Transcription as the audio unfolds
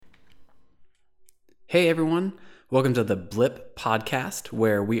Hey everyone, welcome to the Blip podcast,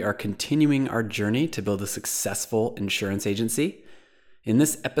 where we are continuing our journey to build a successful insurance agency. In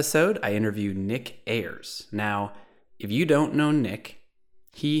this episode, I interview Nick Ayers. Now, if you don't know Nick,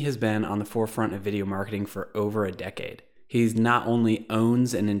 he has been on the forefront of video marketing for over a decade. He not only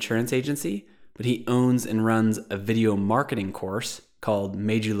owns an insurance agency, but he owns and runs a video marketing course called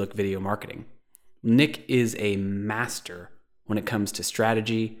Made You Look Video Marketing. Nick is a master when it comes to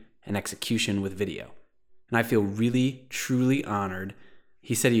strategy and execution with video. And I feel really, truly honored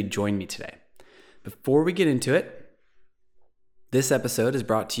he said he'd join me today. Before we get into it, this episode is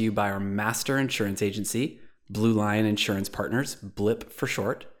brought to you by our master insurance agency, Blue Lion Insurance Partners, Blip for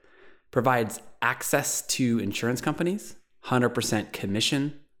short. Provides access to insurance companies, 100%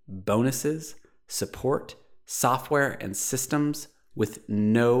 commission, bonuses, support, software, and systems with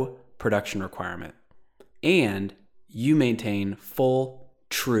no production requirement. And you maintain full,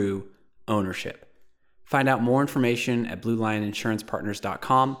 true ownership. Find out more information at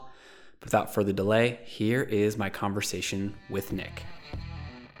BlueLionInsurancePartners.com. Without further delay, here is my conversation with Nick.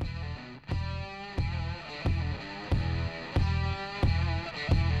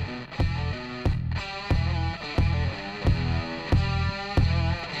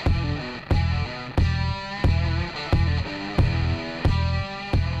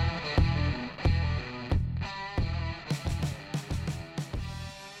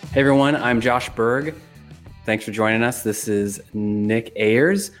 Hey everyone, I'm Josh Berg. Thanks for joining us. This is Nick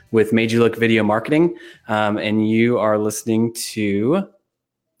Ayers with Made You Look Video Marketing, and you are listening to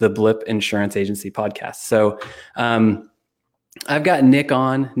the Blip Insurance Agency podcast. So I've got Nick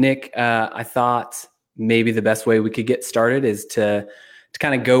on. Nick, I thought maybe the best way we could get started is to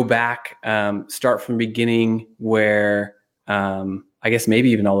kind of go back, start from the beginning where I guess maybe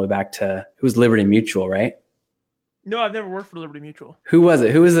even all the way back to, it was Liberty Mutual, right? No, I've never worked for Liberty Mutual. Who was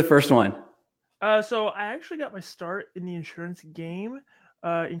it? Who was the first one? So I actually got my start in the insurance game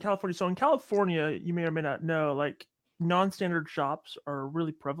in California. So in California, you may or may not know, like non-standard shops are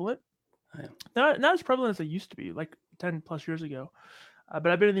really prevalent. Yeah. Not as prevalent as they used to be, like 10 plus years ago. But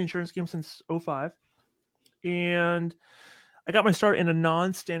I've been in the insurance game since 2005. And I got my start in a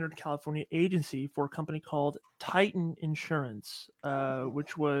non-standard California agency for a company called Titan Insurance,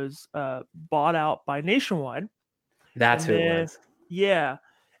 which was bought out by Nationwide. That's who it was. Yeah.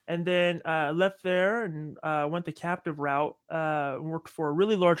 And then left there and went the captive route. Worked for a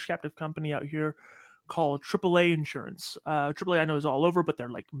really large captive company out here called AAA Insurance. AAA I know is all over, but they're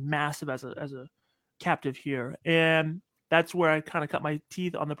like massive as a captive here. And that's where I kind of cut my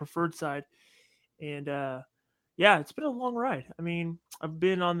teeth on the preferred side. And yeah, it's been a long ride. I mean, I've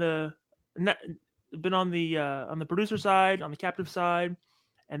been on the producer side, on the captive side,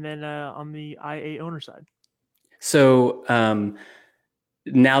 and then on the IA owner side. So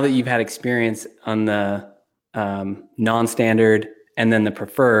now that you've had experience on the non-standard and then the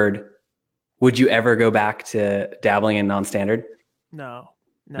preferred, would you ever go back to dabbling in non-standard? No.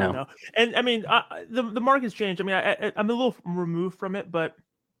 And I mean, the market's changed. I mean, I'm a little removed from it, but,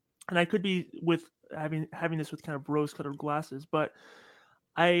 and I could be with having this with kind of rose-colored glasses, but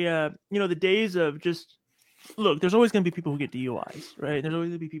the days of just, look, there's always going to be people who get DUIs, right? There's always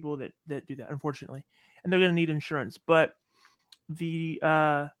going to be people that do that, unfortunately, and they're going to need insurance. But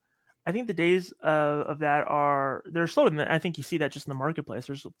I think the days of that they're slow. And I think you see that just in the marketplace.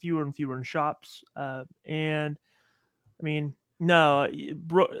 There's fewer and fewer in shops. And I mean, no,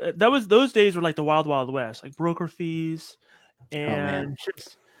 those days were like the wild, wild west, like broker fees and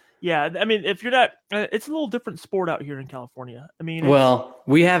yeah. I mean, if you're not, it's a little different sport out here in California. I mean, well,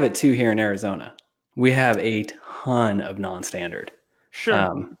 we have it too here in Arizona. We have a ton of non-standard.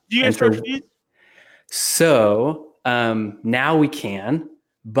 Sure. Do you guys charge fees? So now we can,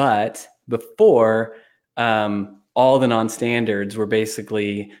 but before all the non-standards were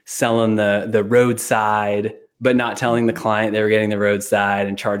basically selling the roadside, but not telling the client they were getting the roadside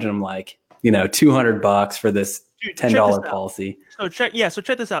and charging them like, $200 for this $10 policy. So check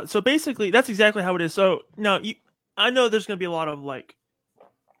this out. So basically that's exactly how it is. So now I know there's going to be a lot of like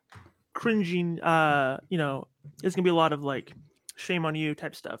cringing, there's going to be a lot of like shame on you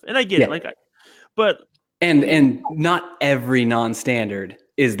type stuff. And I get it. And not every non-standard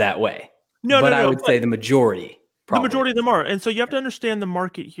is that way. I would say the majority. Probably. The majority of them are. And so you have to understand the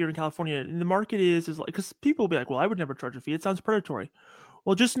market here in California. And the market is like, because people will be like, well, I would never charge a fee. It sounds predatory.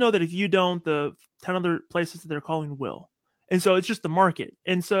 Well, just know that if you don't, the 10 other places that they're calling will. And so it's just the market.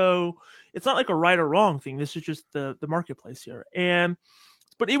 And so it's not like a right or wrong thing. This is just the marketplace here.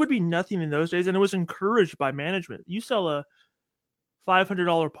 But it would be nothing in those days. And it was encouraged by management. You sell a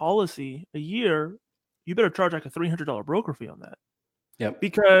 $500 policy a year, you better charge like a $300 broker fee on that. Yep.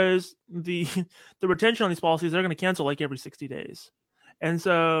 because the retention on these policies, they're going to cancel like every 60 days. And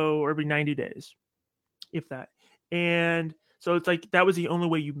so, or every 90 days, if that. And so it's like that was the only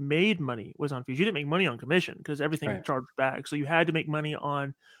way you made money was on fees. You didn't make money on commission because everything Right. charged back. So you had to make money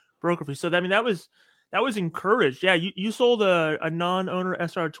on broker fees. So that, I mean, that was encouraged. Yeah, you sold a non-owner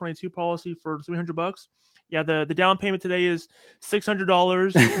SR22 policy for $300. Yeah, the down payment today is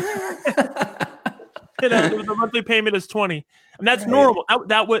 $600. The monthly payment is $20, and that's Right. normal.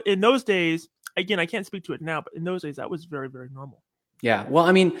 That was in those days. Again, I can't speak to it now, but in those days, that was very, very normal. Yeah. Well,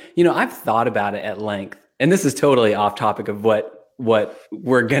 I mean, I've thought about it at length, and this is totally off topic of what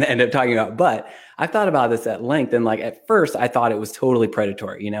we're going to end up talking about, but I thought about this at length. And like, at first I thought it was totally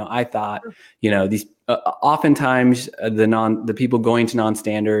predatory. I thought, these, oftentimes the people going to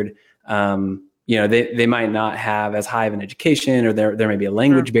non-standard, they might not have as high of an education, or there may be a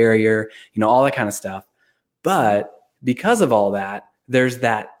language barrier, all that kind of stuff. But because of all that, there's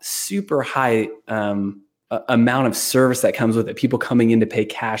that super high, amount of service that comes with it. People coming in to pay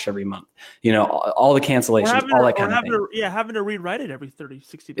cash every month, all the cancellations, all that kind of thing. Having to rewrite it every 30,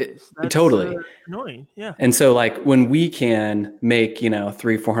 60 days. That's totally annoying. Yeah. And so like when we can make,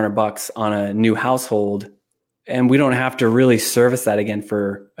 $300-$400 on a new household, and we don't have to really service that again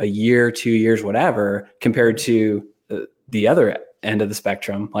for a year, 2 years, whatever, compared to the other end of the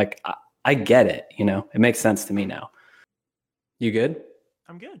spectrum. Like I get it, it makes sense to me now. You good?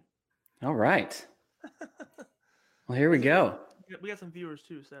 I'm good. All right. Well, here we go. We got some viewers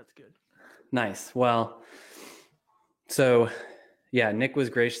too, so that's good. Nice. Well, so yeah, Nick was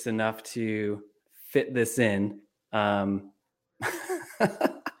gracious enough to fit this in, Dude,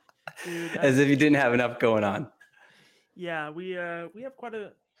 as if he didn't have enough going on. Yeah, we have quite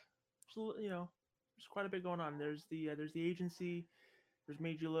a, there's quite a bit going on. There's the agency, there's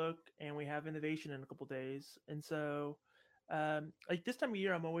Made You Look, and we have innovation in a couple days. And so, like this time of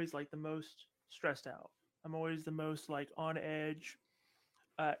year, I'm always like the most stressed out. I'm always the most like on edge,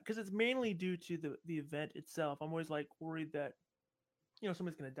 because it's mainly due to the event itself. I'm always like worried that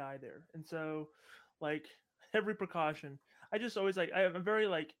somebody's gonna die there, and so like every precaution, I just always like I'm very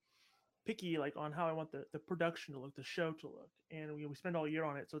like picky like on how I want the production to look, the show to look, and we spend all year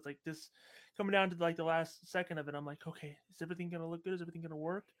on it. So it's like this coming down to like the last second of it. I'm like, okay, is everything gonna look good? Is everything gonna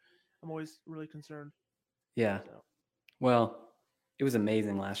work? I'm always really concerned. Yeah. So. Well, it was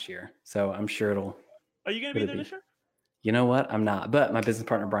amazing last year, so I'm sure it'll. Are you going to be there this year? You know what? I'm not, but my business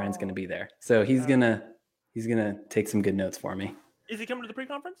partner Brian's going to be there, so he's gonna take some good notes for me. Is he coming to the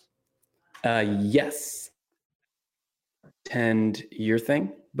pre-conference? Yes. Attend your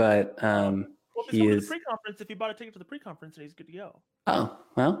thing, but well, if he's coming to the pre-conference, if he bought a ticket to the pre-conference, then he's good to go. Oh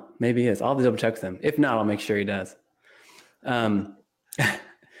well, maybe he is. I'll double check with him. If not, I'll make sure he does. So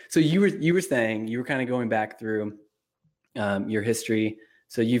you were saying you were kind of going back through your history.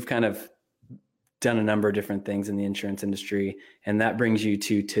 So you've kind of done a number of different things in the insurance industry, and that brings you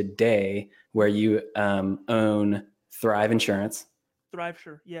to today, where you own Thrive Insurance.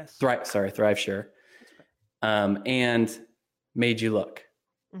 ThriveSure, yes. ThriveSure, and Made You Look.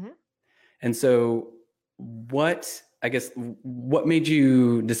 Mm-hmm. And so, what made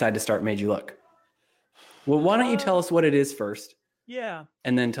you decide to start Made You Look? Well, why don't you tell us what it is first? Yeah.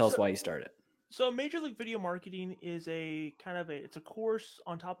 And then tell us why you started. So Made You Look Video Marketing is it's a course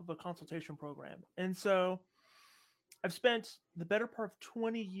on top of a consultation program. And so I've spent the better part of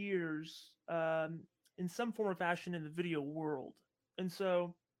 20 years in some form or fashion in the video world. And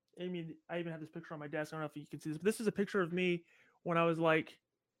so, I mean, I even have this picture on my desk. I don't know if you can see this, but this is a picture of me when I was like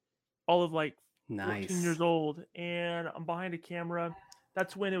all of like 14 years old, and I'm behind a camera.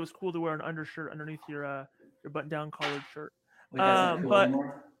 That's when it was cool to wear an undershirt underneath your button-down collared shirt. But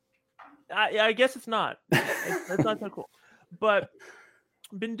I guess it's not. It's not so cool. But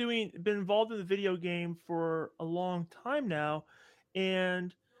been involved in the video game for a long time now,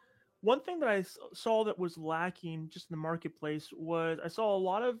 and one thing that I saw that was lacking just in the marketplace was I saw a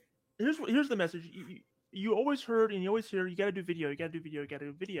lot of here's the message. You always heard and you always hear, you got to do video, you got to do video, you got to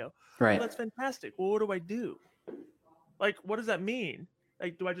do video. Right. Well, that's fantastic. Well, what do I do? Like, what does that mean?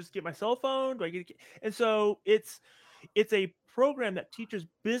 Like, do I just get my cell phone? Do I get? And so it's a program that teaches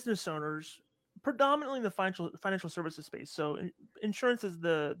business owners, predominantly in the financial services space. So insurance is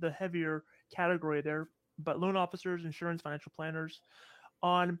the heavier category there, but loan officers, insurance, financial planners,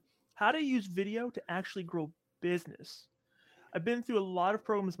 on how to use video to actually grow business. I've been through a lot of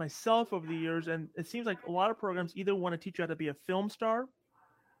programs myself over the years, and it seems like a lot of programs either want to teach you how to be a film star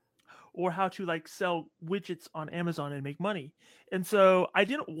or how to like sell widgets on Amazon and make money. And so I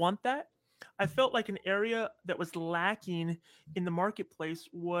didn't want that. I felt like an area that was lacking in the marketplace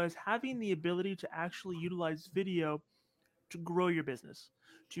was having the ability to actually utilize video to grow your business,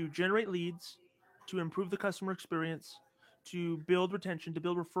 to generate leads, to improve the customer experience, to build retention, to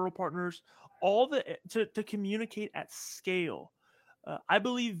build referral partners, all the to communicate at scale. I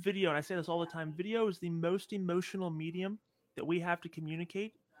believe video, and I say this all the time, video is the most emotional medium that we have to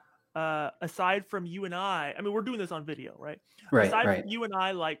communicate. Aside from you and I mean, we're doing this on video, right? Right, Aside right. from you and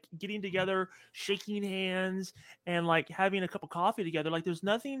I, like getting together, shaking hands, and like having a cup of coffee together, like there's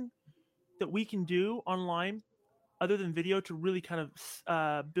nothing that we can do online other than video to really kind of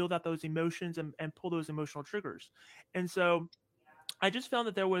build out those emotions and pull those emotional triggers. And so I just found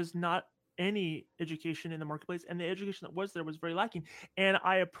that there was not any education in the marketplace, and the education that was there was very lacking. And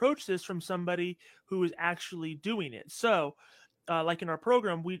I approached this from somebody who was actually doing it. So, like in our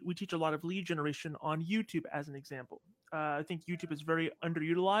program, we teach a lot of lead generation on YouTube as an example. I think YouTube is very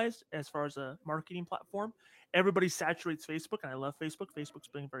underutilized as far as a marketing platform. Everybody saturates Facebook, and I love Facebook. Facebook's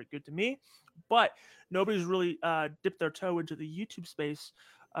been very good to me, but nobody's really dipped their toe into the YouTube space,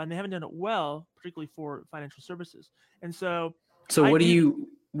 and they haven't done it well, particularly for financial services. And so, So I do.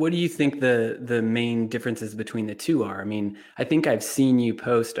 what do you think the main differences between the two are? I mean, I think I've seen you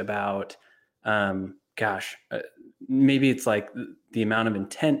post about, gosh, maybe it's like the amount of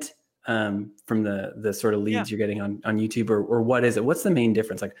intent from the sort of Yeah. leads you're getting on YouTube, or what is it? What's the main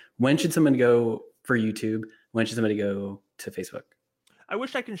difference? Like, when should someone go for YouTube? When should somebody go to Facebook? I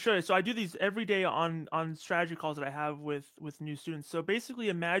wish I can show you. So I do these every day on strategy calls that I have with new students. So basically,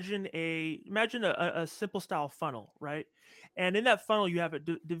 imagine a simple style funnel, right? And in that funnel, you have it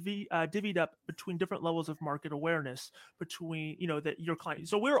divvied up between different levels of market awareness between that your client.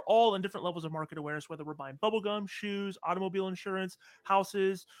 So we're all in different levels of market awareness, whether we're buying bubblegum, shoes, automobile insurance,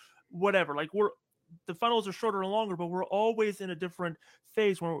 houses, whatever. Like the funnels are shorter and longer, but we're always in a different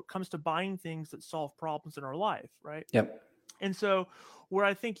phase when it comes to buying things that solve problems in our life, right? Yep. And so, where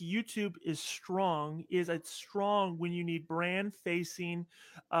I think YouTube is strong is it's strong when you need brand facing,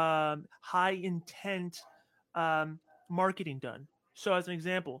 high intent marketing done. So, as an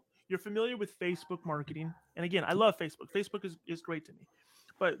example, you're familiar with Facebook marketing. And again, I love Facebook. Facebook is great to me.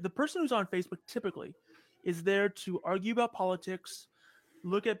 But the person who's on Facebook typically is there to argue about politics,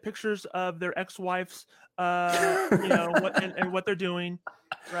 look at pictures of their ex-wives, what they're doing,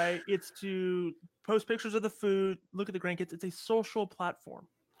 right? It's to post pictures of the food, look at the grandkids. It's a social platform.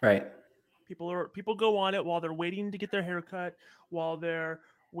 Right. People go on it while they're waiting to get their haircut, while they're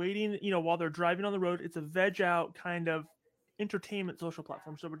waiting, while they're driving on the road. It's a veg out kind of entertainment social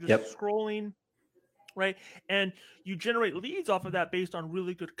platform. So we're just Yep. scrolling, right? And you generate leads off of that based on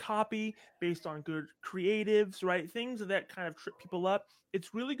really good copy, based on good creatives, right? Things that kind of trip people up.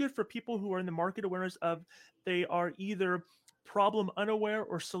 It's really good for people who are in the market awareness of they are either problem unaware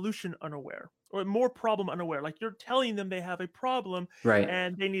or solution unaware, or more problem unaware. Like you're telling them they have a problem Right.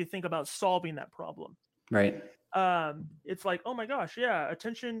 and they need to think about solving that problem. Right. It's like, oh my gosh, yeah,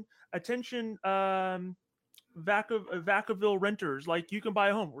 attention, Vacaville renters. Like you can buy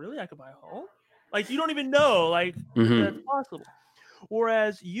a home. Really? I could buy a home? Like you don't even know like that's possible.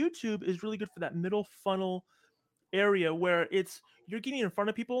 Whereas YouTube is really good for that middle funnel area where you're getting in front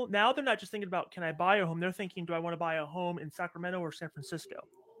of people. Now they're not just thinking about, can I buy a home? They're thinking, do I want to buy a home in Sacramento or San Francisco?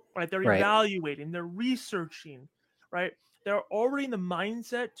 Right? They're Right. evaluating, they're researching, right? They're already in the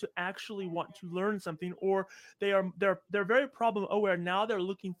mindset to actually want to learn something, or they're very problem aware. Now they're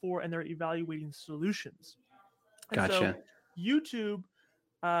looking for and they're evaluating solutions. And Gotcha. so YouTube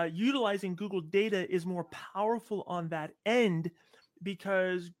utilizing Google data is more powerful on that end,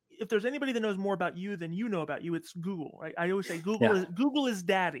 because if there's anybody that knows more about you than you know about you, it's Google, right? I always say Google is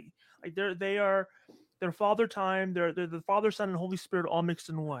daddy. Like they're father time. They're the Father, Son, and Holy Spirit all mixed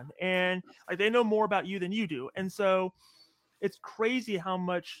in one, and like they know more about you than you do. And so it's crazy how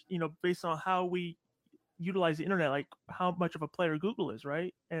much, based on how we utilize the internet, like how much of a player Google is,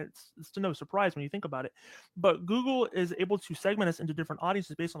 right? And it's to no surprise when you think about it. But Google is able to segment us into different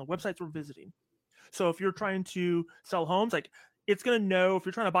audiences based on the websites we're visiting. So if you're trying to sell homes, like it's going to know if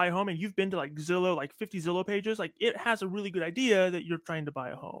you're trying to buy a home and you've been to like Zillow, like 50 Zillow pages, like it has a really good idea that you're trying to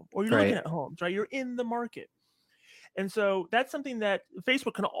buy a home, or you're looking at homes, right? You're in the market. And so that's something that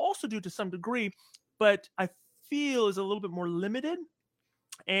Facebook can also do to some degree, but I feel is a little bit more limited.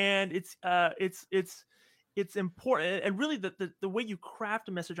 And it's important, and really the way you craft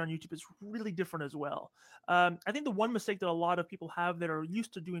a message on YouTube is really different as well. I think the one mistake that a lot of people have that are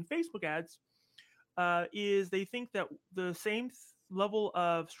used to doing Facebook ads is they think that the same level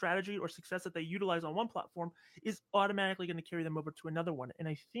of strategy or success that they utilize on one platform is automatically going to carry them over to another one. And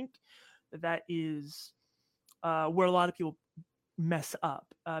I think that is where a lot of people mess up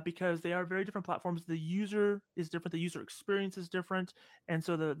because they are very different platforms. The user is different. The user experience is different. And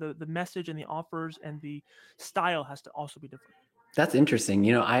so the message and the offers and the style has to also be different. That's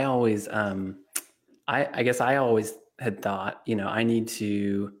interesting. I always, I guess I always had thought, I need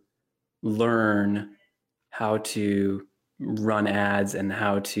to learn how to run ads and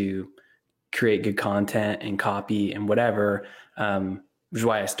how to create good content and copy and whatever, which is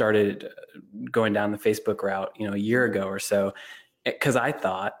why I started going down the Facebook route, a year ago or so. Because I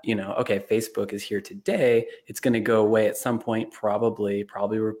thought, okay, Facebook is here today. It's going to go away at some point, probably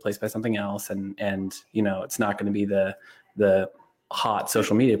replaced by something else, and it's not going to be the hot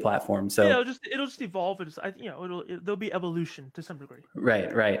social media platform. So it'll just evolve. There'll be evolution to some degree.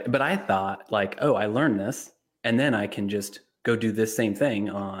 Right. But I thought I learned this, and then I can just go do this same thing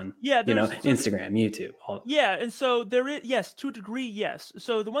on Instagram, YouTube. And so there is, yes, to a degree, yes.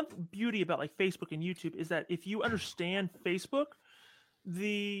 So the one beauty about like Facebook and YouTube is that if you understand Facebook,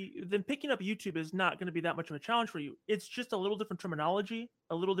 then picking up YouTube is not going to be that much of a challenge for you. It's just a little different terminology,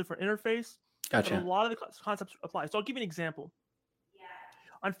 a little different interface. Gotcha. But a lot of the concepts apply. So I'll give you an example.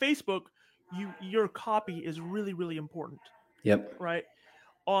 On Facebook, your copy is really, really important. Yep. Right.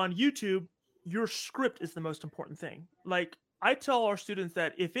 On YouTube, your script is the most important thing. Like I tell our students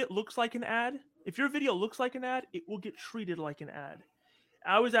that if it looks like an ad, if your video looks like an ad, it will get treated like an ad.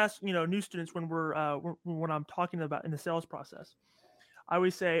 I always ask, new students when when I'm talking about in the sales process, I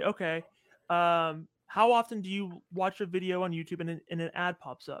always say, okay, how often do you watch a video on YouTube and an ad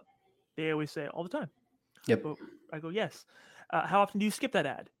pops up? They always say all the time. Yep. I go, yes. How often do you skip that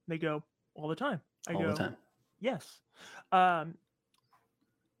ad? They go, all the time. I go, the time. Yes. But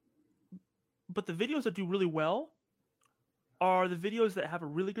the videos that do really well are the videos that have a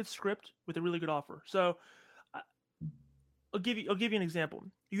really good script with a really good offer. So I'll give you an example.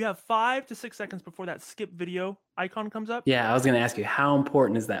 You have 5 to 6 seconds before that skip video icon comes up. Yeah, I was going to ask you, how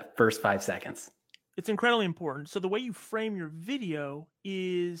important is that first 5 seconds? It's incredibly important. So the way you frame your video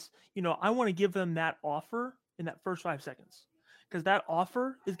is, I want to give them that offer in that first 5 seconds, because that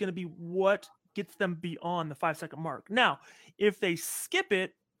offer is going to be what gets them beyond the 5-second mark. Now, if they skip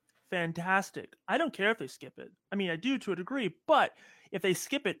it, fantastic. I don't care if they skip it. I mean, I do to a degree, but if they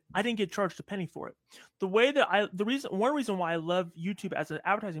skip it, I didn't get charged a penny for it. One reason why I love YouTube as an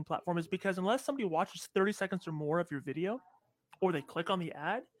advertising platform is because unless somebody watches 30 seconds or more of your video, or they click on the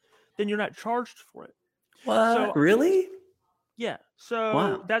ad, then you're not charged for it. What? So, really? Yeah. So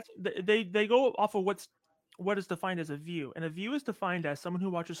wow. That's they go off of what is defined as a view, and a view is defined as someone who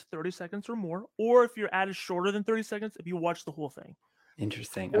watches 30 seconds or more, or if your ad is shorter than 30 seconds, if you watch the whole thing.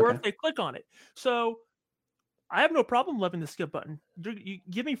 Interesting. Or if they click on it. So I have no problem loving the skip button. You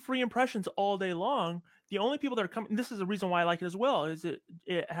give me free impressions all day long. The only people that are coming, this is the reason why I like it as well, is it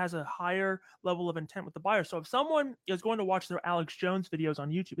has a higher level of intent with the buyer. So if someone is going to watch their Alex Jones videos on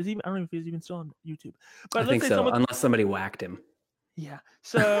YouTube, I don't know if he's even still on YouTube. But I think so, unless somebody whacked him. Yeah.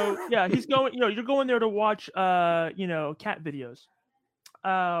 So yeah, he's going, you're going there to watch cat videos.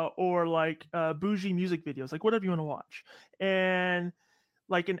 Or like bougie music videos, like whatever you want to watch. And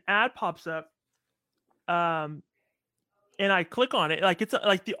like an ad pops up, and I click on it, like it's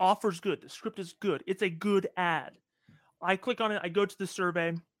like the offer's good, the script is good, it's a good ad. I click on it, I go to the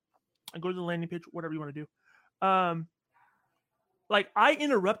survey, I go to the landing page, whatever you want to do. Like I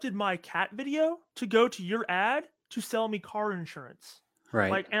interrupted my cat video to go to your ad to sell me car insurance.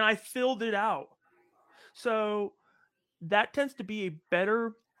 Right. Like, and I filled it out. So that tends to be a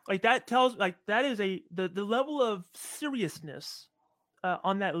better, like that tells, like that is the level of seriousness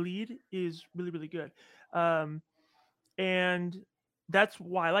on that lead is really, really good. And that's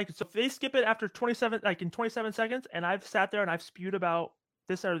why I like it. So if they skip it after 27 seconds, and I've sat there and I've spewed about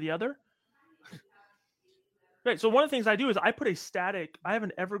this or the other. Right. So one of the things I do is I put I have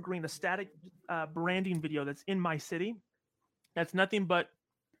a static branding video that's in my city. That's nothing but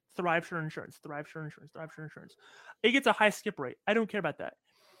Thrive Sure Insurance, Thrive Sure Insurance, Thrive Sure Insurance. It gets a high skip rate. I don't care about that.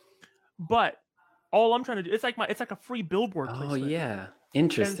 But all I'm trying to do, it's like a free billboard placement. Oh yeah.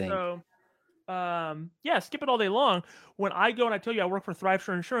 Interesting. And so, skip it all day long. When I go and I tell you I work for Thrive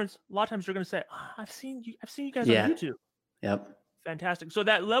Sure Insurance, a lot of times you're going to say, I've seen you guys on YouTube. Yep. Fantastic. So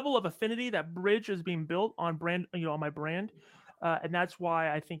that level of affinity, that bridge is being built on brand, on my brand. And that's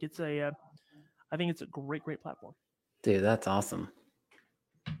why I think it's a great platform. Dude, that's awesome.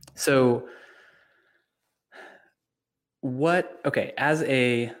 So as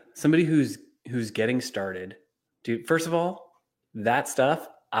somebody who's getting started, dude, first of all, that stuff,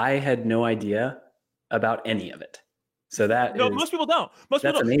 I had no idea about any of it. So most people don't. Most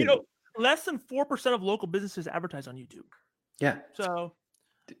people don't. Amazing. Less than 4% of local businesses advertise on YouTube. Yeah. So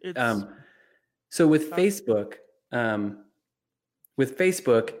it's so with Facebook, with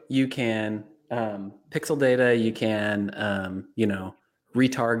Facebook, you can pixel data, you can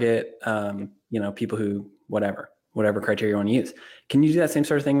retarget people who whatever criteria you want to use. Can you do that same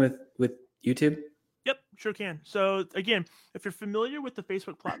sort of thing with YouTube? Yep, sure can. So again, if you're familiar with the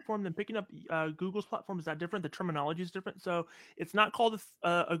Facebook platform, then picking up Google's platform is that different. The terminology is different. So it's not called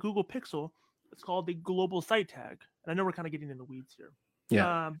a Google Pixel. It's called the global site tag. And I know we're kind of getting in the weeds here.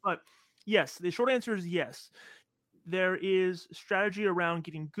 Yeah. But yes, the short answer is yes. There is strategy around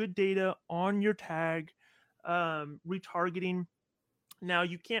getting good data on your tag, retargeting. Now,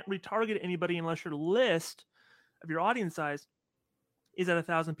 you can't retarget anybody unless your list of your audience size is at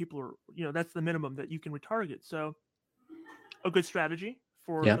 1,000 people, or that's the minimum that you can retarget. So a good strategy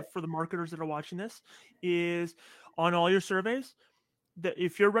for the marketers that are watching this is on all your surveys that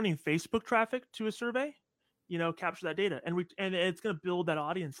if you're running Facebook traffic to a survey, capture that data and it's going to build that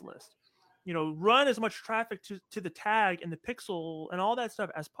audience list. Run as much traffic to the tag and the pixel and all that stuff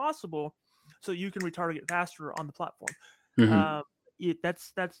as possible so you can retarget faster on the platform. Mm-hmm.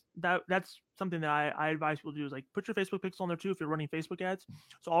 That's something that I advise people to do is like put your Facebook pixel on there too if you're running Facebook ads.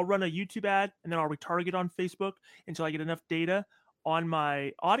 So I'll run a YouTube ad and then I'll retarget on Facebook until I get enough data on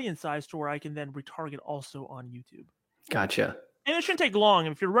my audience size to where I can then retarget also on YouTube. Gotcha. And it shouldn't take long.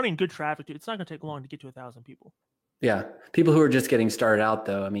 If you're running good traffic, it's not going to take long to get to 1,000 people. Yeah. People who are just getting started out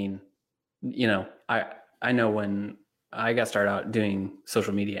though, I mean, I know when I got started out doing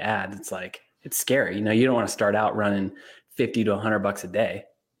social media ads, it's scary. You don't want to start out running $50 to $100 a day,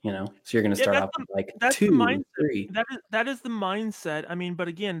 so you're going to start off with like that's 2, the mindset. 3. That is the mindset. I mean, but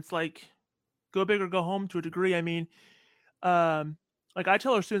again, it's like go big or go home to a degree. I mean, like I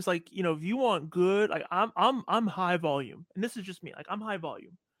tell our students, like, if you want good, like I'm high volume, and this is just me. Like I'm high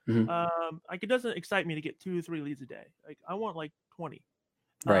volume. Mm-hmm. Like it doesn't excite me to get 2 or 3 leads a day. Like I want like 20.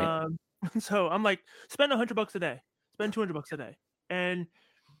 Right. So I'm like, spend $100 a day, spend $200 a day, and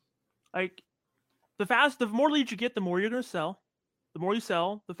like the more leads you get, the more you're going to sell. The more you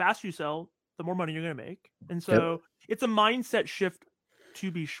sell, the faster you sell, the more money you're going to make. And so It's a mindset shift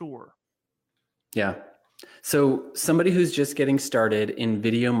to be sure. Yeah. So somebody who's just getting started in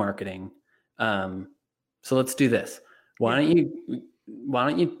video marketing. So let's do this. Why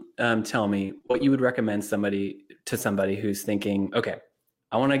don't you tell me what you would recommend to somebody who's thinking, okay,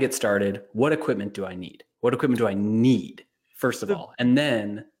 I want to get started. What equipment do I need? What equipment do I need first of all? And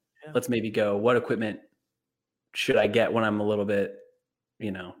then let's maybe go, what equipment should I get when I'm a little bit,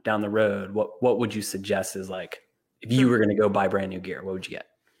 down the road? What would you suggest is like, if you were going to go buy brand new gear, what would you get?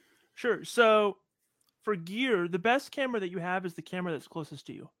 Sure. So for gear, the best camera that you have is the camera that's closest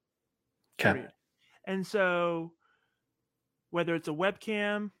to you. Okay. Period. And so whether it's a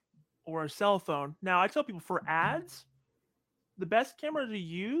webcam or a cell phone, now I tell people for ads, the best camera to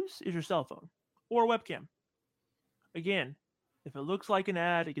use is your cell phone or a webcam. Again, if it looks like an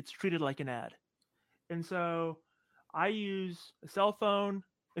ad, it gets treated like an ad. And so I use a cell phone.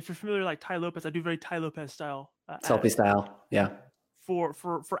 If you're familiar like Tai Lopez, I do very Tai Lopez style. Selfie style. Yeah.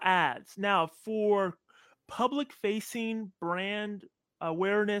 For ads. Now for public facing brand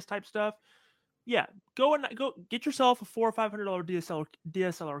awareness type stuff, go get yourself a $400 or $500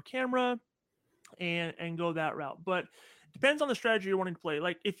 DSLR camera and go that route. But depends on the strategy you're wanting to play.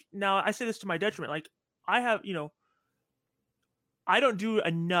 Like now I say this to my detriment, like I have, I don't do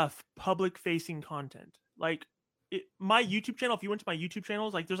enough public facing content. Like my YouTube channel, if you went to my YouTube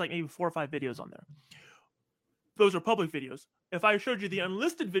channels, like there's like maybe 4 or 5 videos on there. Those are public videos. If I showed you the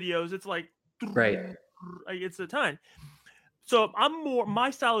unlisted videos, it's like, right. It's a ton. So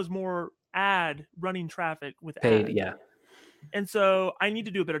my style is more ad running traffic with paid ads. Yeah. And so I need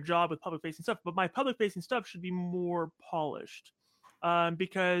to do a better job with public facing stuff, but my public facing stuff should be more polished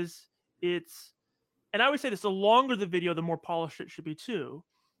because and I always say this, the longer the video, the more polished it should be too.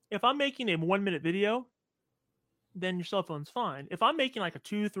 If I'm making a 1-minute video, then your cell phone's fine. If I'm making like a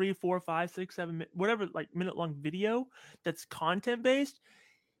 2, 3, 4, 5, 6, 7, whatever, like minute long video that's content based,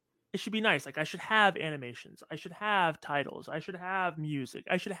 it should be nice. Like I should have animations. I should have titles. I should have music.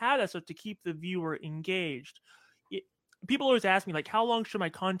 I should have that stuff to keep the viewer engaged. People always ask me like, how long should my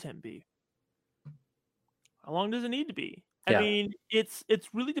content be? How long does it need to be? I mean, it's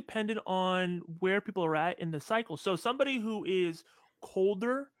really dependent on where people are at in the cycle. So somebody who is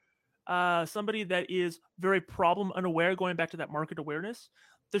colder, somebody that is very problem unaware, going back to that market awareness,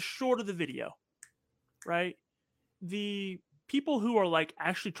 the shorter the video, right? The people who are like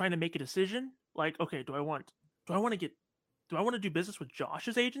actually trying to make a decision, like, okay, do I want to do business with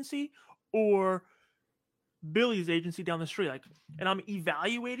Josh's agency or Billy's agency down the street? Like, and I'm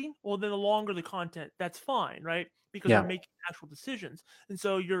evaluating, well, then the longer the content, that's fine, right? Because I'm making actual decisions. And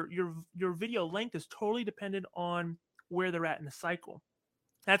so your video length is totally dependent on where they're at in the cycle.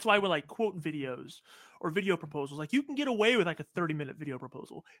 That's why we're like quote videos or video proposals. Like you can get away with like a 30-minute video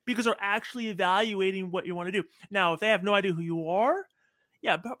proposal because they're actually evaluating what you want to do. Now, if they have no idea who you are,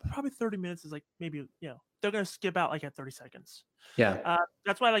 yeah, probably 30 minutes is like maybe, they're going to skip out like at 30 seconds. Yeah.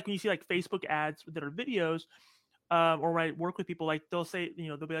 That's why like when you see like Facebook ads that are videos, or when I work with people, like they'll say,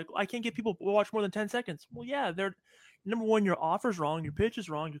 they'll be like, I can't get people to watch more than 10 seconds. Well, yeah, they're number one, your offer's wrong, your pitch is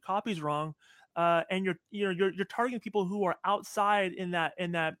wrong, your copy's wrong. And you're targeting people who are outside in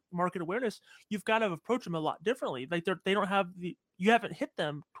that market awareness. You've got to approach them a lot differently. Like they don't have you haven't hit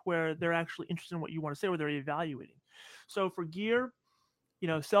them to where they're actually interested in what you want to say, where they're evaluating. So for gear,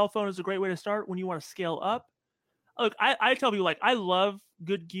 cell phone is a great way to start when you want to scale up. Look, I tell people, like, I love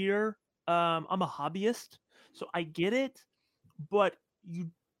good gear. I'm a hobbyist, so I get it, but you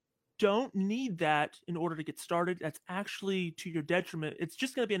don't need that in order to get started. That's actually to your detriment. It's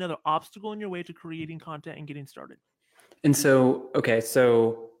just going to be another obstacle in your way to creating content and getting started. And so, okay,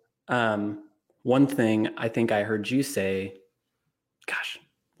 so one thing I think I heard you say, gosh,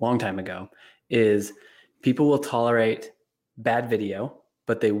 long time ago, is people will tolerate bad video,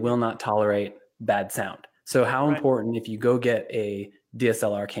 but they will not tolerate bad sound. So how Right. important, if you go get a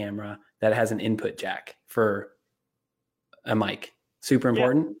DSLR camera that has an input jack for a mic, super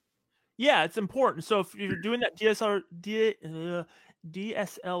important? Yeah, it's important. So if you're doing that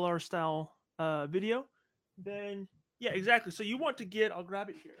DSLR style video, then yeah, exactly. So you want to get, I'll grab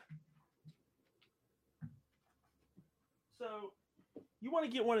it here. So you want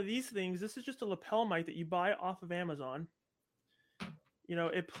to get one of these things. This is just a lapel mic that you buy off of Amazon.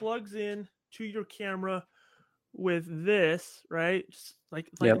 It plugs in to your camera with this, right? Just like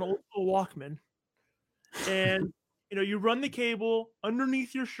Yep. an old school Walkman. And you run the cable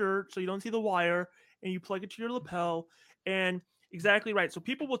underneath your shirt so you don't see the wire, and you plug it to your lapel. And exactly right. So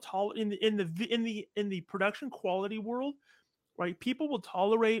people will tolerate in the production quality world, right? People will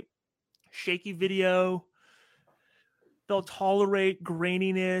tolerate shaky video. They'll tolerate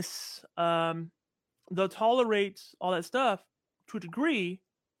graininess. They'll tolerate all that stuff to a degree.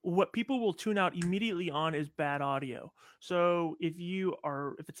 What people will tune out immediately on is bad audio. So if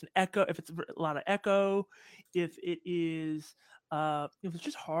it's an echo, if it's a lot of echo, if it is, if it's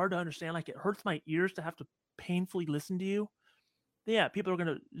just hard to understand, like it hurts my ears to have to painfully listen to you, then yeah, people are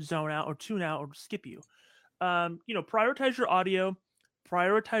going to zone out or tune out or skip you. Prioritize your audio,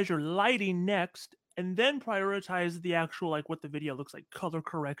 prioritize your lighting next, and then prioritize the actual, like what the video looks like, color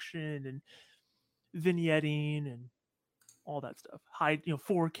correction and vignetting and all that stuff. High,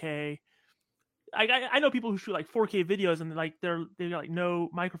 4K. I know people who shoot like 4K videos and like they got like no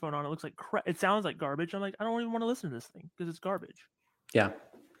microphone on. It looks like crap. It sounds like garbage. I'm like, I don't even want to listen to this thing because it's garbage. Yeah.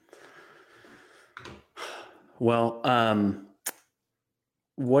 Well,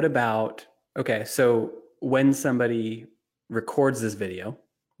 what about, okay, so when somebody records this video,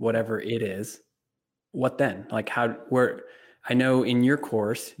 whatever it is, what then? Like I know in your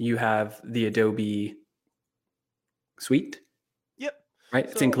course, you have the Adobe suite. Yep. Right?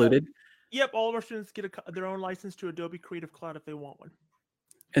 It's included. Yep. All of our students get their own license to Adobe Creative Cloud if they want one.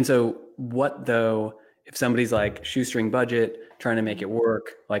 And so what though, if somebody's like shoestring budget, trying to make it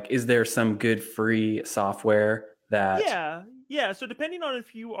work, like, is there some good free software that? Yeah. So depending on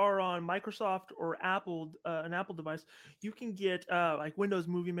if you are on Microsoft or Apple, an Apple device, you can get like Windows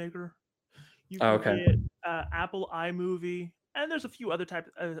Movie Maker. You can get Apple iMovie, and there's a few other types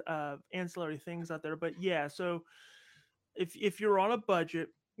of ancillary things out there. But yeah, so if you're on a budget,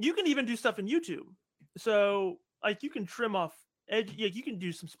 you can even do stuff in YouTube. So like you can trim off edge. Yeah, you can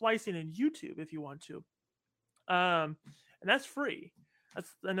do some splicing in YouTube if you want to. And that's free. That's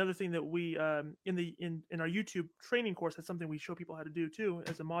another thing that we in our YouTube training course. That's something we show people how to do too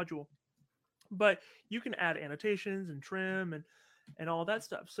as a module. But you can add annotations and trim and all that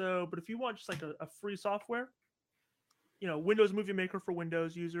stuff. So, but if you want just like a free software, Windows Movie Maker for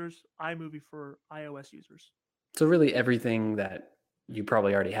Windows users, iMovie for iOS users. So really everything that you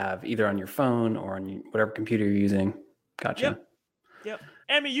probably already have either on your phone or on whatever computer you're using. Gotcha. Yep.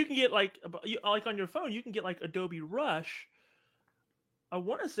 I mean, you can get like on your phone, you can get like Adobe Rush. I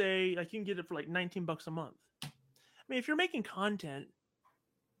want to say like you can get it for like $19 a month. I mean, if you're making content,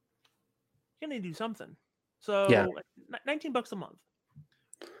 you're gonna do something. So yeah. like $19 a month.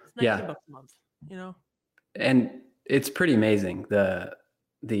 It's $19 a month, And it's pretty amazing the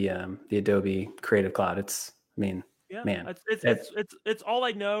Adobe Creative Cloud. It's, I mean, man, it's all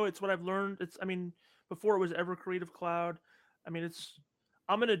I know. It's what I've learned. Before it was ever Creative Cloud. I mean,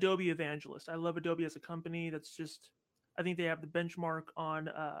 I'm an Adobe evangelist. I love Adobe as a company. That's just, I think they have the benchmark on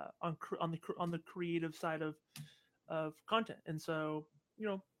the creative side of content. And so,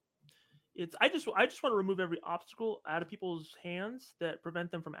 I just want to remove every obstacle out of people's hands that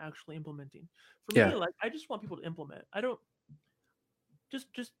prevent them from actually implementing. For me, Yeah. like I just want people to implement. I don't just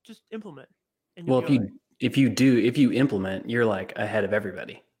implement, and you'll Well, be all right. if you implement, you're like ahead of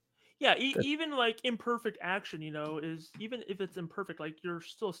everybody. Yeah, even like imperfect action, is even if it's imperfect, like you're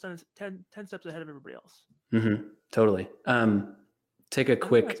still 10 steps ahead of everybody else. Mm-hmm. Totally. Take a I think we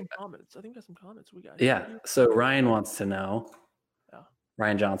quick. got some comments. I think we got some comments. We got Yeah. here. So Ryan wants to know. Yeah.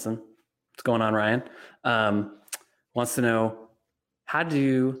 Ryan Johnson, what's going on, Ryan? Wants to know, how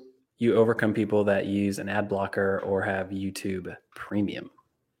do you overcome people that use an ad blocker or have YouTube Premium?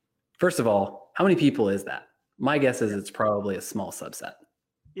 First of all, how many people is that? My guess is it's probably a small subset.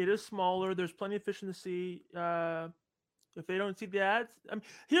 It is smaller. There's plenty of fish in the sea. If they don't see the ads, I mean,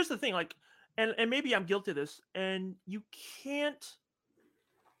 here's the thing, like, and maybe I'm guilty of this, and you can't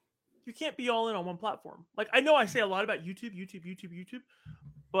be all in on one platform. Like, I know I say a lot about YouTube,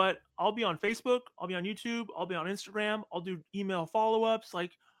 but I'll be on Facebook, I'll be on YouTube, I'll be on Instagram, I'll do email follow-ups.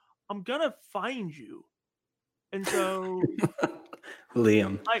 Like, I'm gonna find you. And so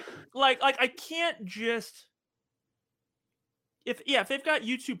Liam. like I can't just if they've got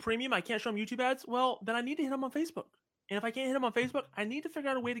YouTube Premium, I can't show them YouTube ads. Well, then I need to hit them on Facebook. And if I can't hit them on Facebook, I need to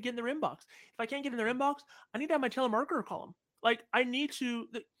figure out a way to get in their inbox. If I can't get in their inbox, I need to have my telemarketer call them. Like, I need to.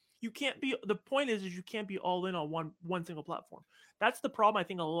 You can't be. The point is you can't be all in on one single platform. That's the problem. I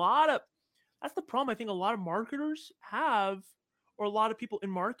think a lot of marketers have, or a lot of people in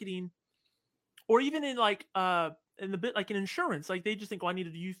marketing, or even in like in the bit like in insurance, like they just think, oh, I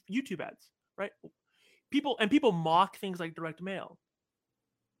need to use YouTube ads, right? People mock things like direct mail.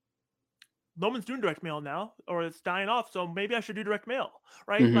 No one's doing direct mail now, or it's dying off. So maybe I should do direct mail,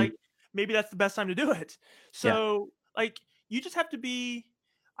 right? Mm-hmm. Like, maybe that's the best time to do it. So like, you just have to be.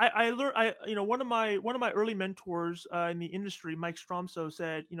 I learned. One of my early mentors in the industry, Mike Stromso,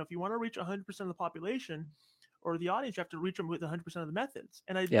 said, if you want to reach 100% of the population or the audience, you have to reach them with 100% of the methods.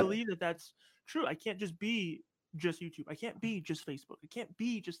 And I believe that that's true. I can't just be just YouTube. I can't be just Facebook. I can't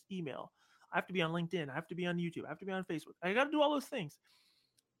be just email. I have to be on LinkedIn. I have to be on YouTube. I have to be on Facebook. I got to do all those things.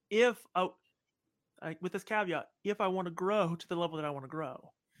 With this caveat, if I want to grow to the level that I want to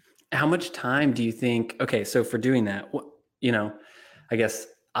grow. How much time do you think? Okay, so for doing that, I guess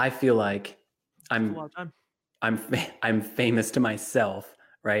I feel like I'm famous to myself,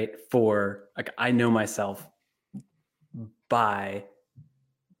 right? For like, I know myself by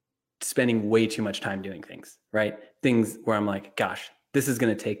spending way too much time doing things, right? Things where I'm like, gosh, this is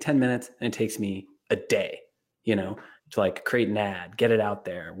going to take 10 minutes and it takes me a day, to like create an ad, get it out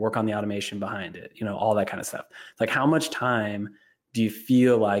there, work on the automation behind it, all that kind of stuff. Like, how much time do you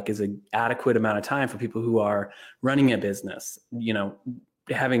feel like is an adequate amount of time for people who are running a business,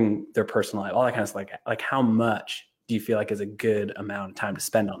 having their personal life, all that kind of stuff? Like how much do you feel like is a good amount of time to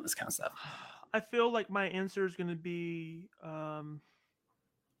spend on this kind of stuff? I feel like my answer is going to be wrong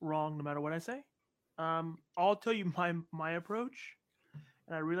no matter what I say. I'll tell you my approach,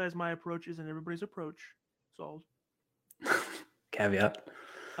 and I realize my approach isn't everybody's approach. So caveat.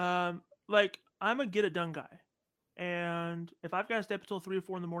 Like, I'm a get it done guy. And if I've got to stay up until 3 or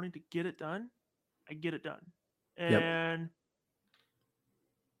 4 in the morning to get it done, I get it done. And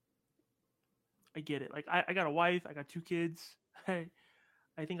I get it. Like, I got a wife, I got 2 kids. I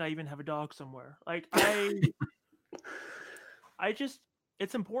think I even have a dog somewhere. Like,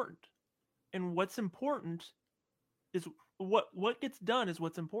 it's important. And what's important is what gets done is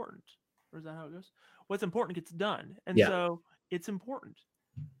what's important. Or is that how it goes? What's important gets done. And so it's important.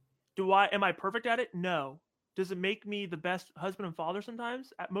 Am I perfect at it? No. Does it make me the best husband and father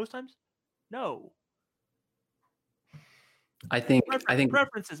sometimes? At most times? No. I think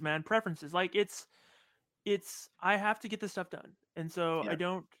preferences, man. Preferences. Like, it's I have to get this stuff done. And so I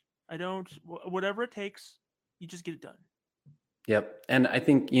don't whatever it takes, you just get it done. Yep. And I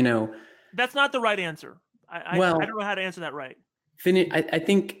think, that's not the right answer. I don't know how to answer that right. I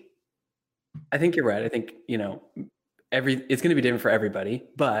think you're right. I think, it's going to be different for everybody,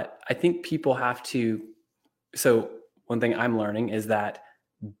 but I think people have to. So one thing I'm learning is that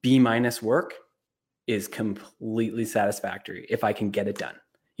B- work is completely satisfactory if I can get it done.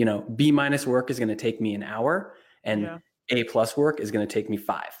 B- work is going to take me an hour, and A+ work is going to take me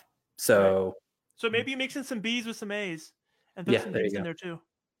 5. So maybe mixing some B's with some A's and put some B's in there too.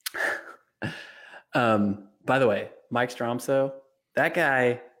 By the way, Mike Stromso, that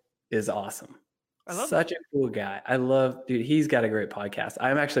guy is awesome. Such a cool guy. Dude, he's got a great podcast.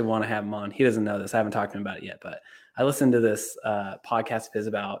 I actually want to have him on. He doesn't know this. I haven't talked to him about it yet, but I listened to this podcast of his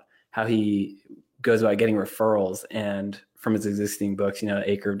about how he goes about getting referrals and from his existing books,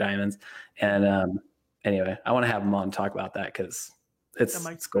 Acre of Diamonds. And anyway, I want to have him on and talk about that because it's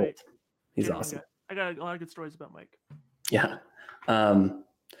cool. Great. He's Genuine awesome. guy. I got a lot of good stories about Mike. Yeah.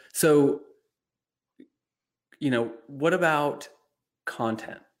 So, what about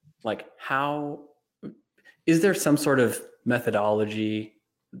content? Like, how is there some sort of methodology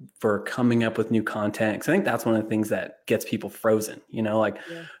for coming up with new content? Because I think that's one of the things that gets people frozen. Yeah.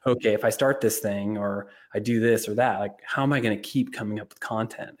 Okay, if I start this thing or I do this or that, like, how am I going to keep coming up with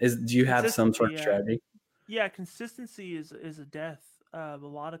content? Do you have some sort Consistency, of yeah. strategy? Yeah, consistency is a death of a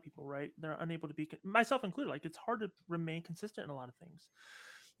lot of people, right? They're unable to be, myself included. Like, it's hard to remain consistent in a lot of things.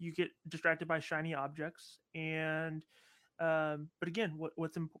 You get distracted by shiny objects, and but again,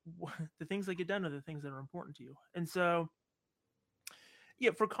 the things that get done are the things that are important to you. And so,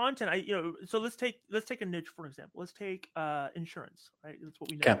 yeah, for content, so let's take a niche for example. Let's take insurance, right? That's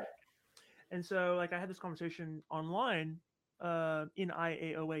what we know. Okay. And so, like, I had this conversation online in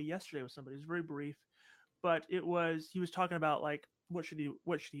IAOA yesterday with somebody. It was very brief, but he was talking about, like, what should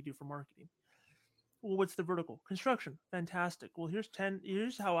he do for marketing. Well, what's the vertical? Construction. Fantastic. Well, here's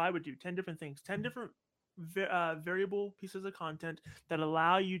how I would do 10 different things, 10 different variable pieces of content that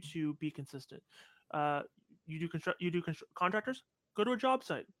allow you to be consistent. Contractors, go to a job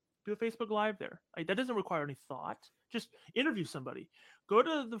site, do a Facebook Live there. Like, that doesn't require any thought. Just interview somebody. Go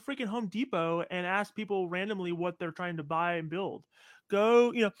to the freaking Home Depot and ask people randomly what they're trying to buy and build.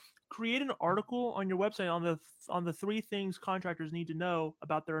 Go, create an article on your website on the 3 things contractors need to know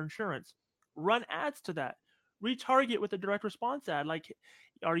about their insurance. Run ads to that. Retarget with a direct response ad. Like,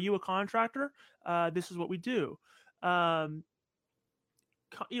 are you a contractor? This is what we do.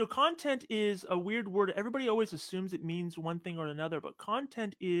 Content is a weird word. Everybody always assumes it means one thing or another, but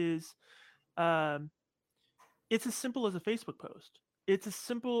content is, it's as simple as a Facebook post. It's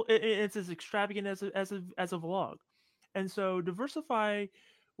as extravagant as a vlog. And so diversify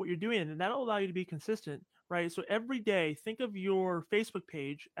what you're doing, and that'll allow you to be consistent, right? So every day, think of your Facebook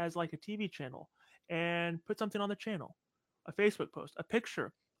page as like a TV channel, and put something on the channel, a Facebook post, a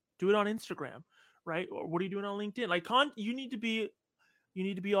picture, do it on Instagram, right? Or what are you doing on LinkedIn? Like, you need to be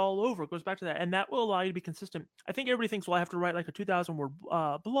all over. It goes back to that, and that will allow you to be consistent. I think everybody thinks, well, I have to write like a 2,000 word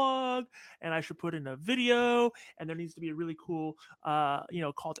blog, and I should put in a video, and there needs to be a really cool,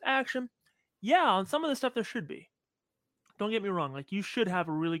 call to action. Yeah, on some of the stuff there should be. Don't get me wrong. Like, you should have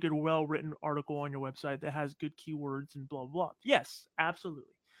a really good, well-written article on your website that has good keywords and blah, blah. Yes,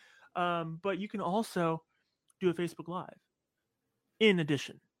 absolutely. But you can also do a Facebook Live. In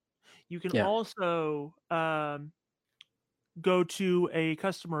addition, you can also go to a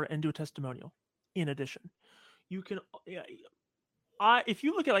customer and do a testimonial. In addition, you can, if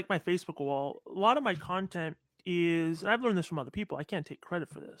you look at like my Facebook wall, a lot of my content is, and I've learned this from other people, I can't take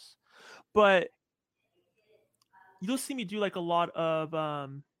credit for this, but you'll see me do like a lot of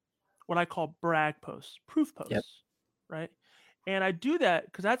what I call brag posts, proof posts, right? And I do that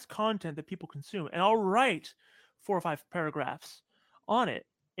because that's content that people consume, and I'll write 4 or 5 paragraphs on it,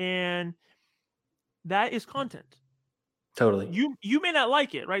 and that is content. Totally. You may not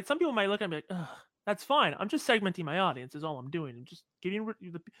like it, right? Some people might look at me like, ugh, that's fine. I'm just segmenting my audience is all I'm doing. I'm just getting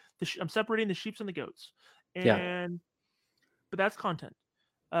I'm separating the sheep and the goats. But that's content.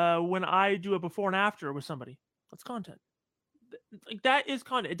 When I do a before and after with somebody, that's content. Like, that is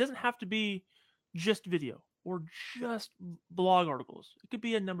content. It doesn't have to be just video or just blog articles. It could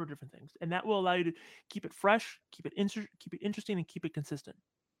be a number of different things, and that will allow you to keep it fresh, keep it interesting, and keep it consistent.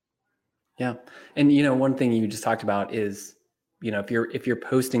 Yeah. And one thing you just talked about is, if you're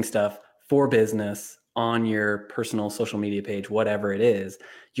posting stuff for business on your personal social media page, whatever it is,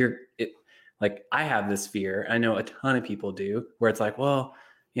 like, I have this fear. I know a ton of people do, where it's like, well,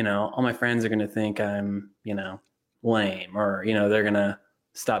 all my friends are going to think I'm, lame, or, they're going to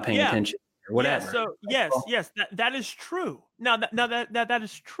stop paying attention or whatever. Yeah, so yes, that is true. Now that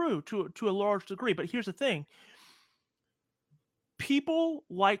is true to a large degree, but here's the thing. People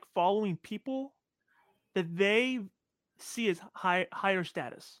like following people that they see as higher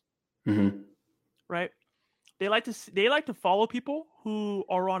status. Mm-hmm. Right? They like to follow people who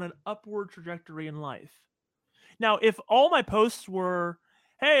are on an upward trajectory in life. Now, if all my posts were,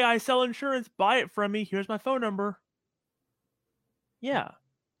 "Hey, I sell insurance, buy it from me, here's my phone number." Yeah.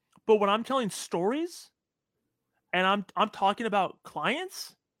 But when I'm telling stories, and I'm talking about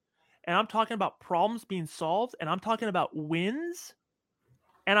clients, and I'm talking about problems being solved, and I'm talking about wins,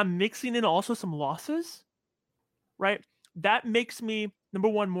 and I'm mixing in also some losses, right? That makes me, number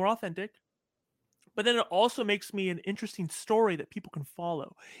one, more authentic. But then it also makes me an interesting story that people can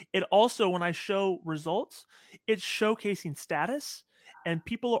follow. It also, when I show results, it's showcasing status, and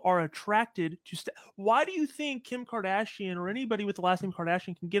people are attracted to why do you think Kim Kardashian or anybody with the last name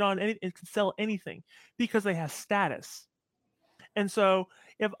Kardashian can get on and can sell anything? Because they have status. And so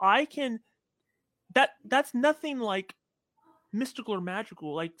if I can, that's nothing like mystical or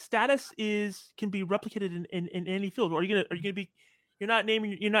magical. Like status can be replicated in any field. Are you gonna be you're not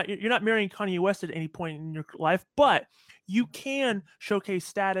marrying Kanye West at any point in your life, but you can showcase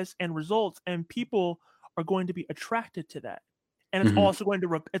status and results, and people are going to be attracted to that. And it's Hmm. also going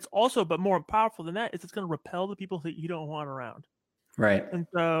to it's also, but more powerful than that, is it's going to repel the people that you don't want around. Right. And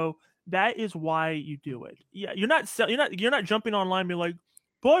so that is why you do it. Yeah, you're not jumping online and being like,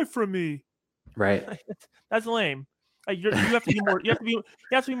 buy from me. Right. That's lame. You have to be more. You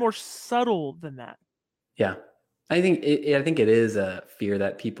have to be more subtle than that. Yeah. I think it is a fear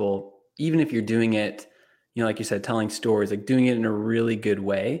that people, even if you're doing it, like you said, telling stories, like doing it in a really good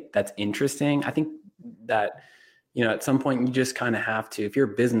way, that's interesting. I think that, at some point you just kind of have to, if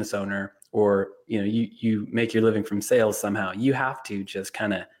you're a business owner or, you make your living from sales somehow, you have to just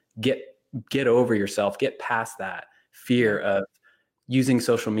kind of get over yourself, get past that fear of using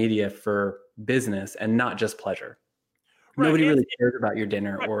social media for business and not just pleasure. Right. Nobody really cares about your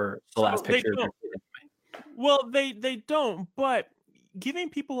dinner Right. or the So last they picture of your don't. kid. Well, they don't. But giving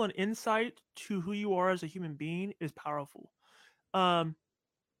people an insight to who you are as a human being is powerful. Um,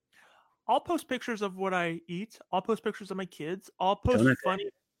 I'll post pictures of what I eat. I'll post pictures of my kids. I'll post Donut funny.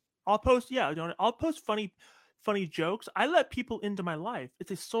 I'll post yeah. Don't. I'll post funny jokes. I let people into my life.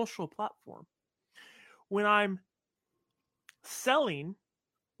 It's a social platform. When I'm selling,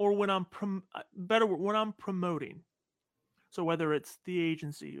 or when when I'm promoting. So whether it's the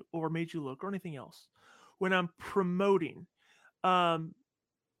agency or Made You Look or anything else, when I'm promoting, um,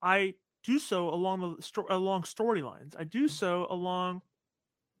 I do so along storylines. I do so along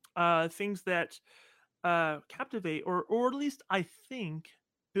things that captivate, or at least I think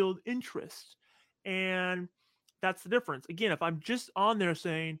build interest. And that's the difference. Again, if I'm just on there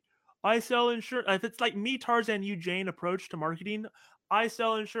saying I sell insurance, if it's like me, Tarzan, you, Jane approach to marketing, I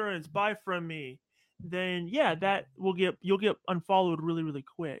sell insurance, buy from me, then yeah, you'll get unfollowed really, really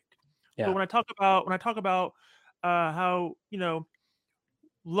quick. But Yeah. when I talk about how,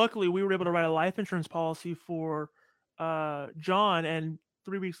 luckily we were able to write a life insurance policy for John, and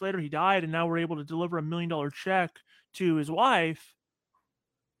 3 weeks later he died, and now we're able to deliver $1 million check to his wife.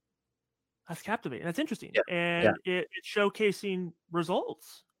 That's captivating. That's interesting, Yeah. Yeah. and it's showcasing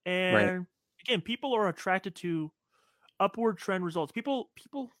results. Right. And again, people are attracted to upward trend results. People,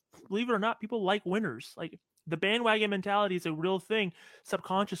 believe it or not, people like winners. Like, the bandwagon mentality is a real thing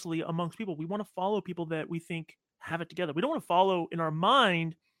subconsciously amongst people. We want to follow people that we think have it together. We don't want to follow, in our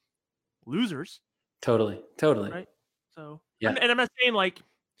mind, losers, Totally. Totally. right? So, Yeah. and I'm not saying like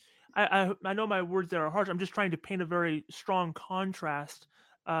I know my words there are harsh. I'm just trying to paint a very strong contrast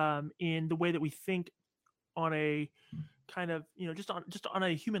in the way that we think on a kind of, just on a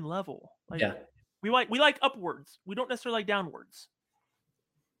human level. Like, Yeah. we like upwards. We don't necessarily like downwards.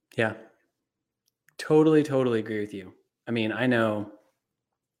 Yeah. Totally, totally agree with you. I mean, I know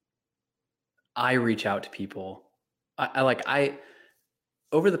I reach out to people.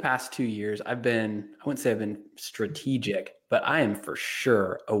 Over the past 2 years, I wouldn't say I've been strategic, but I am for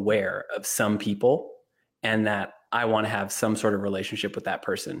sure aware of some people and that I want to have some sort of relationship with that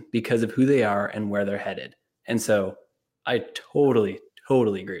person because of who they are and where they're headed. And so I totally,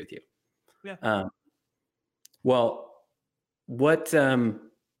 totally agree with you. Yeah. Well, what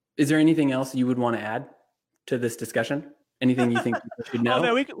is there anything else you would want to add to this discussion? Anything you think people should know? Oh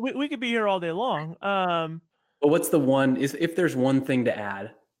man, we could be here all day long. But what's the one is if there's one thing to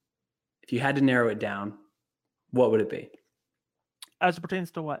add, if you had to narrow it down, what would it be? As it pertains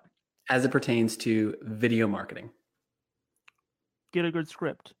to what? As it pertains to video marketing. Get a good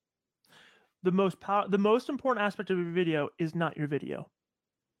script. The most important aspect of your video is not your video.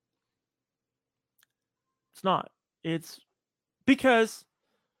 It's not. It's because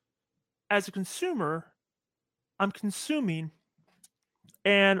as a consumer, I'm consuming,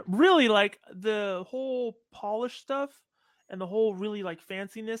 and really, like, the whole polish stuff and the whole really like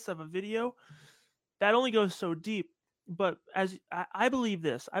fanciness of a video, that only goes so deep. But as I believe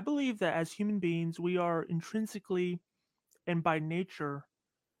this, I believe that as human beings, we are intrinsically and by nature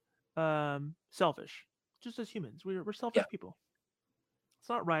selfish. Just as humans, we're selfish Yeah, people. It's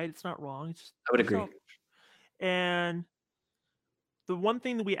not right. It's not wrong. It's just I would we're agree. selfish. And the one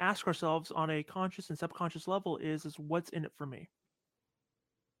thing that we ask ourselves on a conscious and subconscious level is what's in it for me?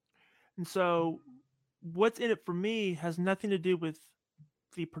 And so what's in it for me has nothing to do with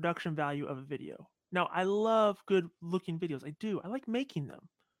the production value of a video. Now, I love good looking videos. I do. I like making them.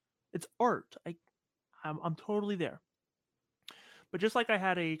 It's art. I'm totally there. But just like I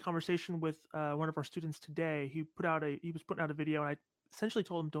had a conversation with one of our students today, he was putting out a video, and I essentially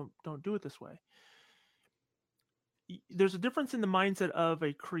told him, don't do it this way. there's a difference in the mindset of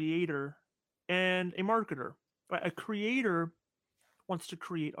a creator and a marketer. Right? A creator wants to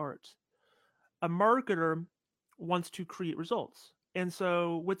create art. A marketer wants to create results. And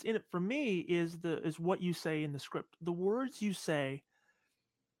so what's in it for me is what you say in the script. The words you say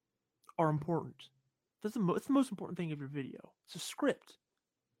are important. It's the most important thing of your video. It's a script.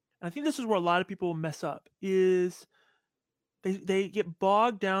 And I think this is where a lot of people mess up is they get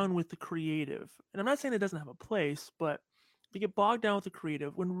bogged down with the creative. And I'm not saying it doesn't have a place, but they get bogged down with the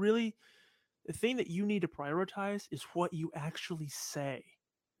creative when really the thing that you need to prioritize is what you actually say.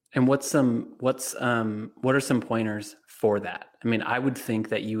 And what are some pointers for that? I mean, I would think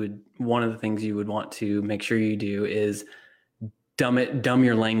that one of the things you would want to make sure you do is dumb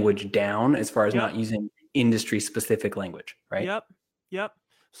your language down as far as not using industry specific language, right? Yep.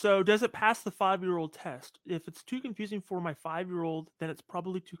 So does it pass the 5-year-old test? If it's too confusing for my 5-year-old, then it's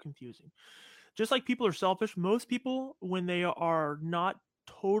probably too confusing. Just like people are selfish, most people, when they are not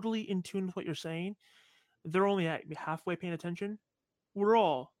totally in tune with what you're saying, they're only at halfway paying attention. We're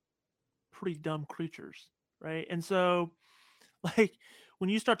all pretty dumb creatures, right? And so, like, when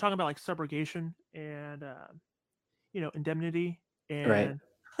you start talking about like subrogation and indemnity, Right.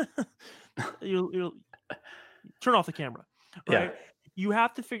 and you'll turn off the camera, right? Yeah. You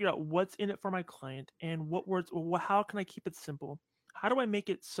have to figure out what's in it for my client and what words. How can I keep it simple? How do I make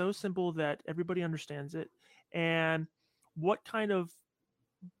it so simple that everybody understands it? And what kind of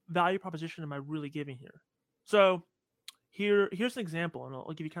value proposition am I really giving here? So here's an example, and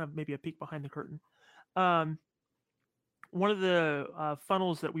I'll give you kind of maybe a peek behind the curtain. One of the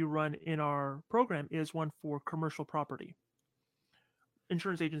funnels that we run in our program is one for commercial property.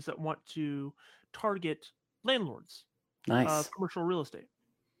 Insurance agents that want to target landlords of commercial real estate.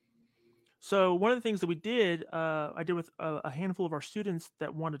 So one of the things that we did, I did with a handful of our students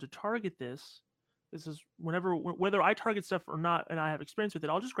that wanted to target this. This is whether I target stuff or not, and I have experience with it,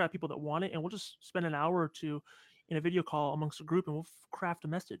 I'll just grab people that want it, and we'll just spend an hour or two in a video call amongst a group, and we'll craft a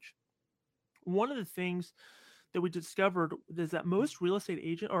message. One of the things that we discovered is that most real estate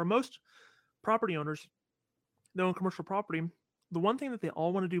agent or most property owners that own commercial property, the one thing that they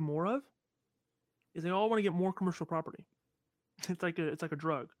all want to do more of is they all want to get more commercial property. It's like a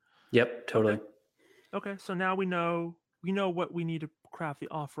drug. Yep, totally. Okay, so now we know what we need to craft the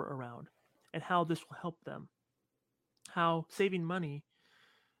offer around and how this will help them. How saving money,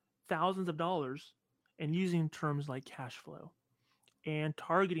 thousands of dollars, and using terms like cash flow and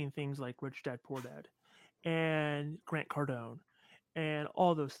targeting things like Rich Dad Poor Dad and Grant Cardone and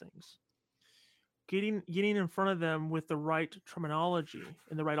all those things. Getting in front of them with the right terminology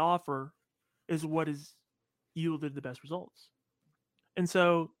and the right offer is what has yielded the best results. And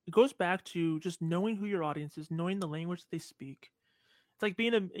so it goes back to just knowing who your audience is, knowing the language that they speak. It's like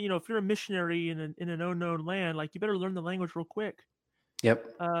being if you're a missionary in an unknown land, like you better learn the language real quick. Yep.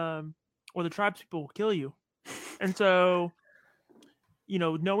 Or the tribes people will kill you. And so,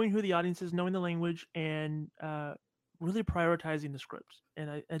 knowing who the audience is, knowing the language, and really prioritizing the script. And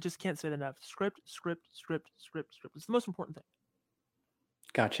I just can't say that enough. Script. It's the most important thing.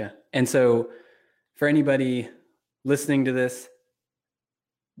 Gotcha. And so for anybody listening to this,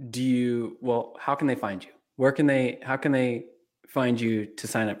 how can they find you? How can they find you to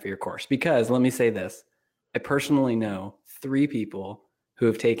sign up for your course? Because let me say this, I personally know 3 people who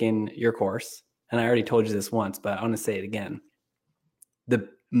have taken your course, and I already told you this once, but I want to say it again. The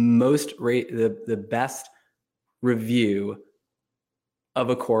best review of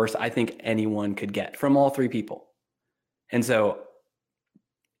a course I think anyone could get from all 3 people. And so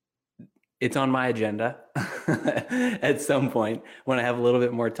it's on my agenda at some point when I have a little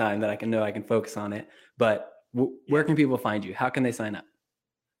bit more time that I can focus on it. But where can people find you? How can they sign up?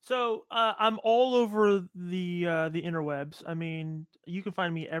 So I'm all over the interwebs. I mean, you can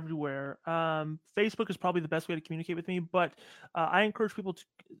find me everywhere. Facebook is probably the best way to communicate with me, but I encourage people to.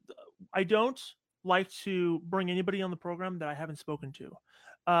 I don't like to bring anybody on the program that I haven't spoken to.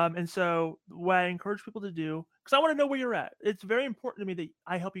 And so what I encourage people to do, because I want to know where you're at. It's very important to me that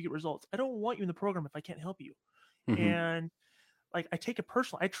I help you get results. I don't want you in the program if I can't help you. Mm-hmm. And like, I take it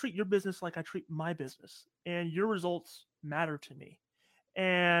personally. I treat your business like I treat my business, and your results matter to me.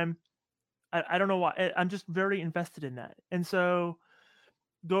 And I don't know why. I'm just very invested in that. And so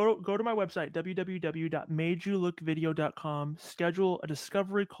go to my website, www.madeyouluckvideo.com, schedule a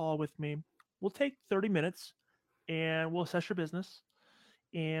discovery call with me. We'll take 30 minutes and we'll assess your business.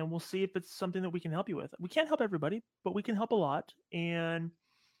 And we'll see if it's something that we can help you with. We can't help everybody, but we can help a lot. And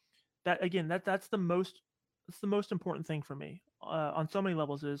that, again, that's the most important thing for me on so many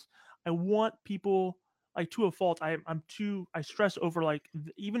levels is I want people like to a fault. I stress over like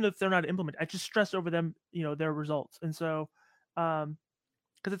even if they're not implemented, I just stress over them, their results. And so,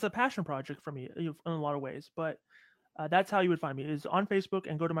 because it's a passion project for me, in a lot of ways. But that's how you would find me, is on Facebook,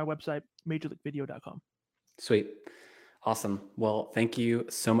 and go to my website, majorleaguevideo.com. Sweet. Awesome. Well, thank you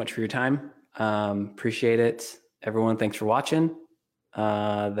so much for your time. Appreciate it. Everyone, thanks for watching.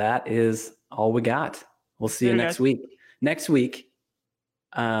 That is all we got. We'll see you next week. Next week,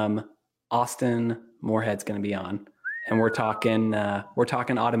 Austin Moorhead's going to be on, and we're talking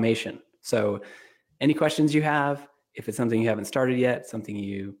automation. So any questions you have, if it's something you haven't started yet, something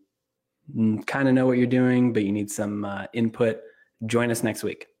you kind of know what you're doing, but you need some input, join us next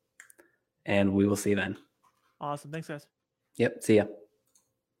week, and we will see you then. Awesome. Thanks, guys. Yep. See ya.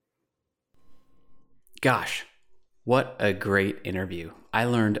 Gosh, what a great interview. I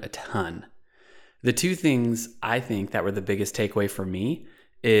learned a ton. The two things I think that were the biggest takeaway for me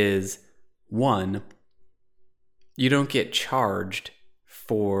is, one, you don't get charged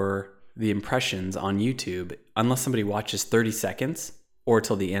for the impressions on YouTube unless somebody watches 30 seconds or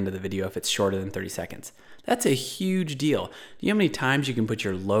till the end of the video if it's shorter than 30 seconds. That's a huge deal. Do you know how many times you can put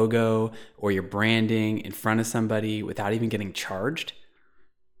your logo or your branding in front of somebody without even getting charged?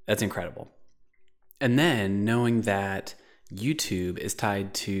 That's incredible. And then knowing that YouTube is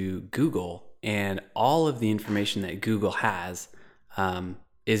tied to Google, and all of the information that Google has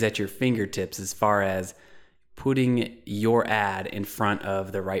is at your fingertips as far as putting your ad in front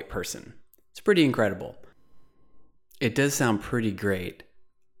of the right person. It's pretty incredible. It does sound pretty great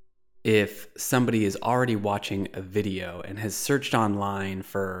if somebody is already watching a video and has searched online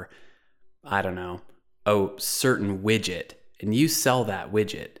for, I don't know, a certain widget, and you sell that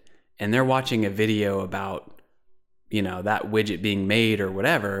widget, and they're watching a video about, that widget being made or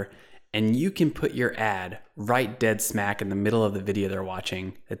whatever, and you can put your ad right dead smack in the middle of the video they're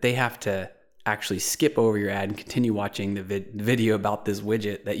watching, that they have to actually skip over your ad and continue watching the video about this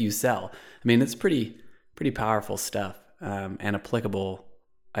widget that you sell. I mean, it's pretty powerful stuff, and applicable,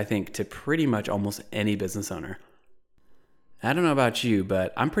 I think, to pretty much almost any business owner. I don't know about you,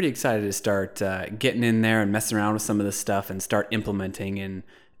 but I'm pretty excited to start getting in there and messing around with some of this stuff and start implementing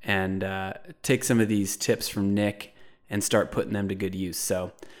and take some of these tips from Nick and start putting them to good use.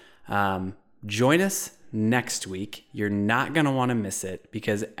 So join us next week. You're not going to want to miss it,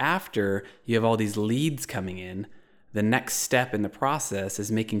 because after you have all these leads coming in, the next step in the process is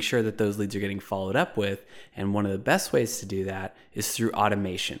making sure that those leads are getting followed up with. And one of the best ways to do that is through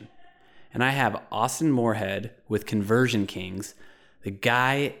automation. And I have Austin Moorhead with Conversion Kings. The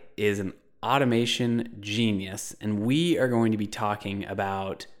guy is an automation genius, and we are going to be talking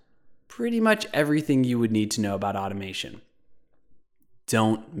about pretty much everything you would need to know about automation.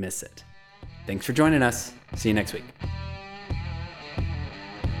 Don't miss it. Thanks for joining us. See you next week.